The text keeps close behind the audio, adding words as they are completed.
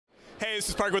Hey, this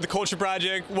is Parker with the Culture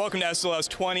Project. Welcome to SLS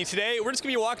 20. Today, we're just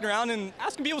going to be walking around and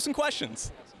asking people some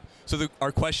questions. So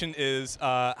our question is,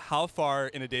 how far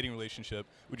in a dating relationship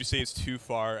would you say is too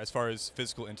far as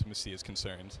physical intimacy is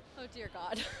concerned? Oh, dear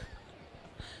God.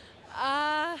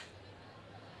 I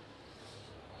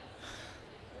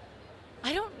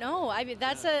don't know. I mean,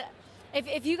 that's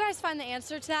if you guys find the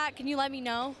answer to that, can you let me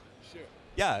know? Sure.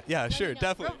 Yeah, sure,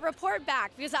 definitely. Report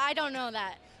back, because I don't know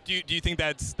that. Do you think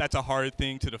that's a hard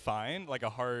thing to define, like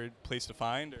a hard place to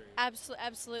find? Or?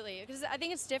 Absolutely, because I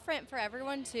think it's different for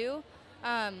everyone too.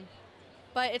 But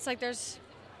it's like there's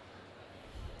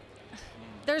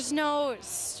no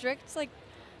strict like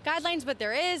guidelines, but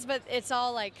there is. But it's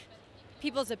all like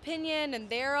people's opinion and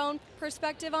their own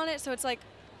perspective on it. So it's like,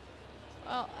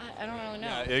 well, I don't really know.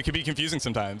 Yeah, it could be confusing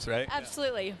sometimes, right?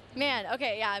 Absolutely, yeah. Man.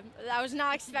 Okay, yeah, I was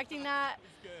not expecting that.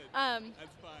 That's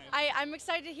fine. I'm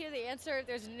excited to hear the answer if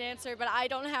there's an answer, but I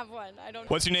don't have one.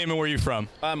 What's your name and where are you from?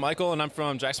 I'm Michael, and I'm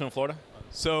from Jacksonville, Florida.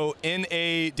 So in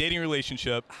a dating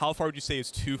relationship, how far would you say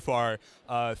is too far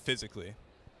physically?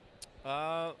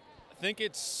 I think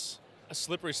it's a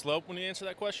slippery slope when you answer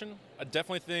that question. I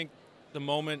definitely think the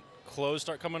moment clothes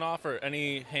start coming off or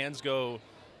any hands go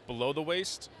below the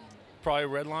waist, probably a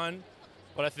red line.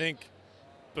 But I think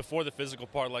before the physical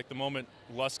part, like the moment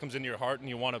lust comes into your heart and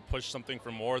you want to push something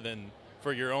for more than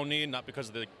for your own need, not because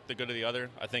of the good of the other,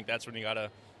 I think that's when you got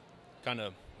to kind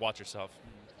of watch yourself.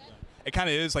 It kind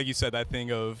of is, like you said, that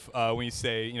thing of when you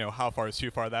say, how far is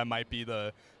too far, that might be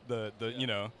the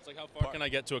It's like, how far can I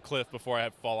get to a cliff before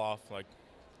I fall off? Like,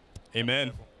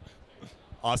 amen.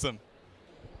 Awesome.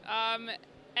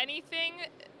 Anything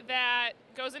that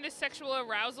goes into sexual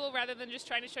arousal rather than just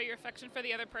trying to show your affection for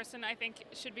the other person, I think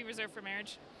should be reserved for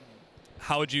marriage.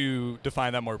 How would you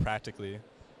define that more practically?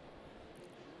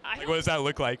 Like, what does that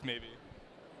look like, maybe?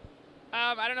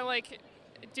 I don't know, like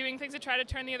doing things to try to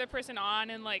turn the other person on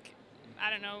and, like,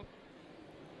 I don't know,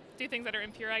 do things that are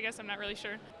impure, I guess. I'm not really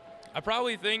sure. I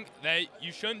probably think that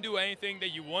you shouldn't do anything that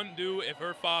you wouldn't do if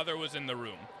her father was in the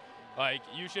room. Like,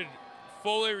 you should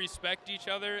fully respect each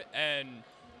other, and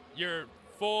your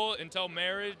full, until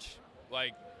marriage,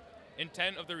 like,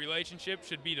 intent of the relationship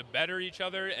should be to better each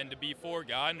other and to be for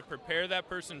God and to prepare that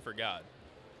person for God.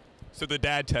 So the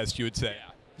dad test, you would say? Yeah.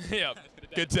 Yep.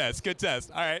 Good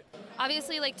test. All right.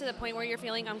 Obviously, like, to the point where you're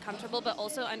feeling uncomfortable, but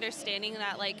also understanding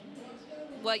that, like,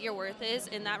 what your worth is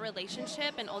in that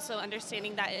relationship, and also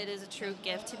understanding that it is a true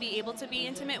gift to be able to be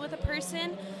intimate with a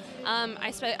person.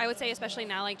 I would say, especially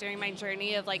now, like, during my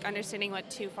journey of, like, understanding what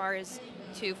too far is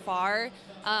too far,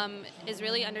 is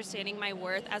really understanding my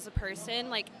worth as a person,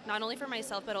 like, not only for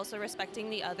myself, but also respecting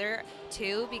the other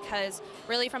too, because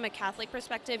really from a Catholic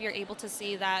perspective, you're able to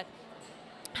see that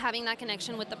having that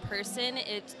connection with the person,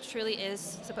 it truly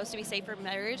is supposed to be safe for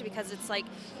marriage, because it's like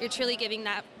you're truly giving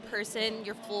that person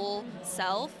your full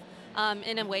self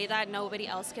in a way that nobody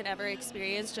else can ever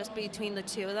experience just between the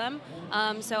two of them.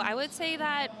 So I would say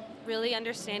that really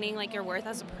understanding, like, your worth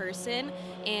as a person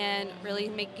and really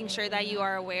making sure that you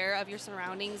are aware of your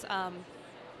surroundings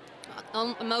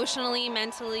emotionally,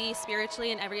 mentally,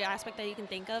 spiritually, in every aspect that you can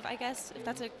think of, I guess, if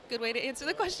that's a good way to answer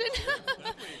the question.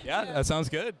 Yeah, that sounds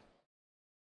good.